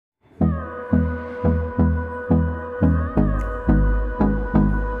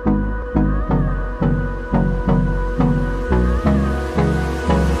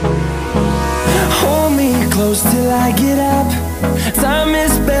I get up. Time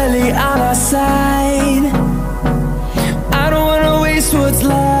is barely on our side. I don't wanna waste what's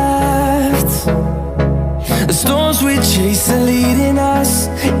left. The storms we chase are leading us,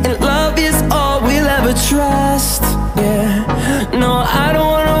 and love is all we'll ever trust. Yeah, no, I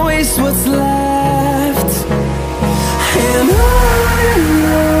don't wanna waste what's left. And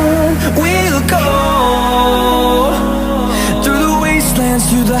on we'll go, through the wastelands,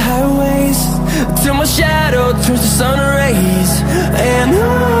 through the highways, till my shadow turns to sun rays. And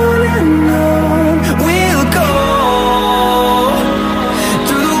on we'll go,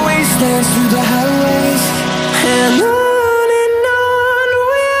 through the wastelands, through the highways, and on.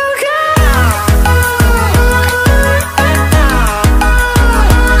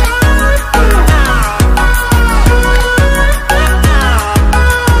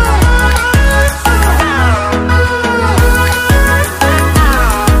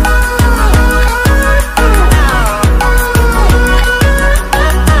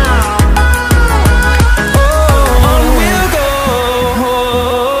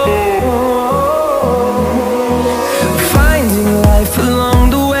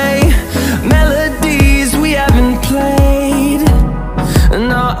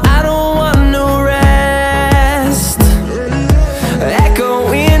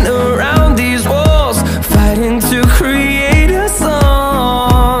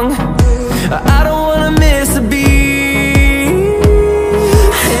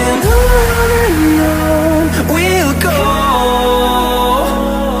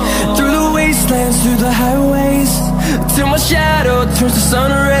 Through the highways, till my shadow turns to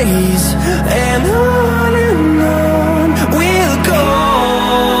sun rays. And on we'll go,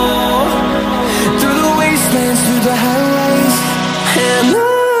 through the wastelands, through the highways, and on.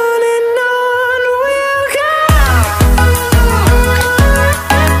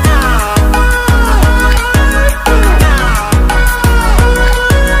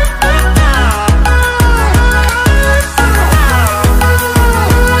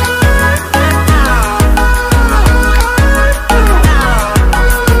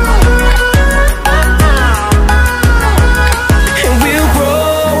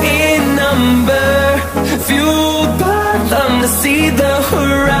 See the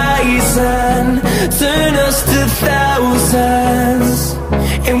horizon turn us to thousands,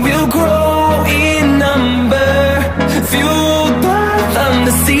 and we'll grow in number, fueled by them.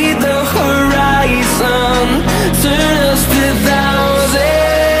 To see the horizon turn us to thousands,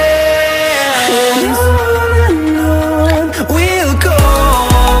 and on we'll go,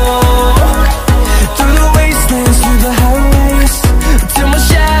 through the wastelands, through the highways, till my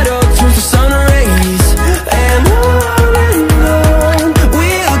shadow turns to sun rays. And on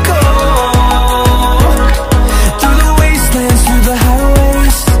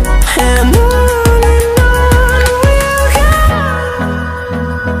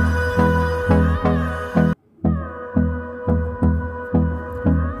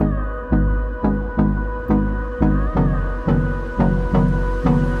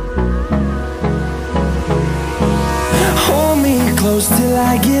close till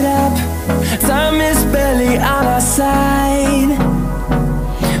I get up. Time is barely on our side.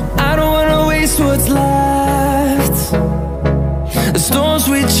 I don't wanna waste what's left. The storms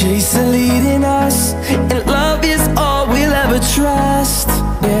we chase are leading us, and love is all we'll ever trust.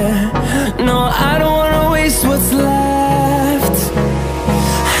 Yeah, no, I don't wanna waste what's left.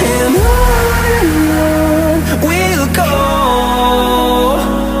 And on we'll go,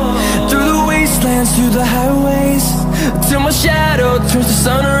 through the wastelands, through the highways, till my shadow turns to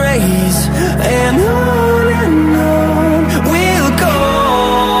sun rays. And on we'll go,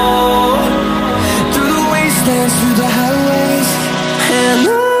 through the wastelands, through the highways, and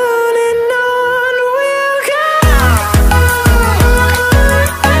on we'll go.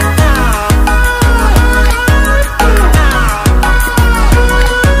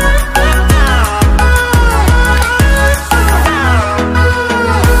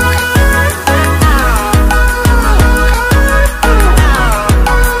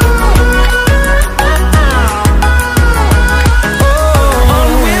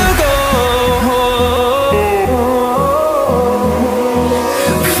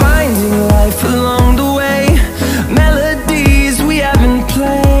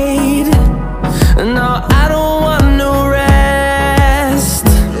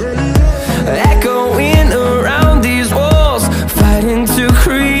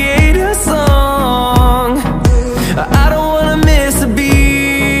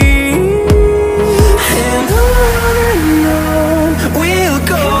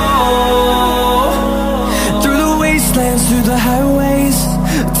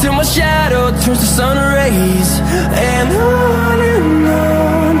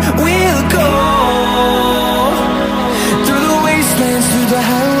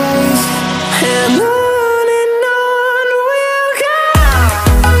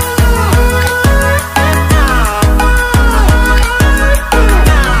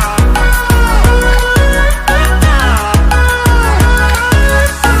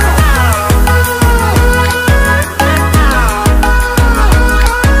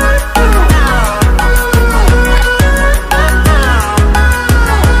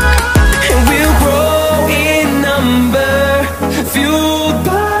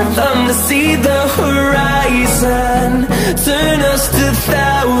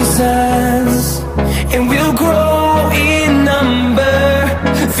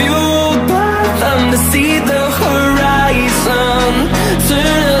 you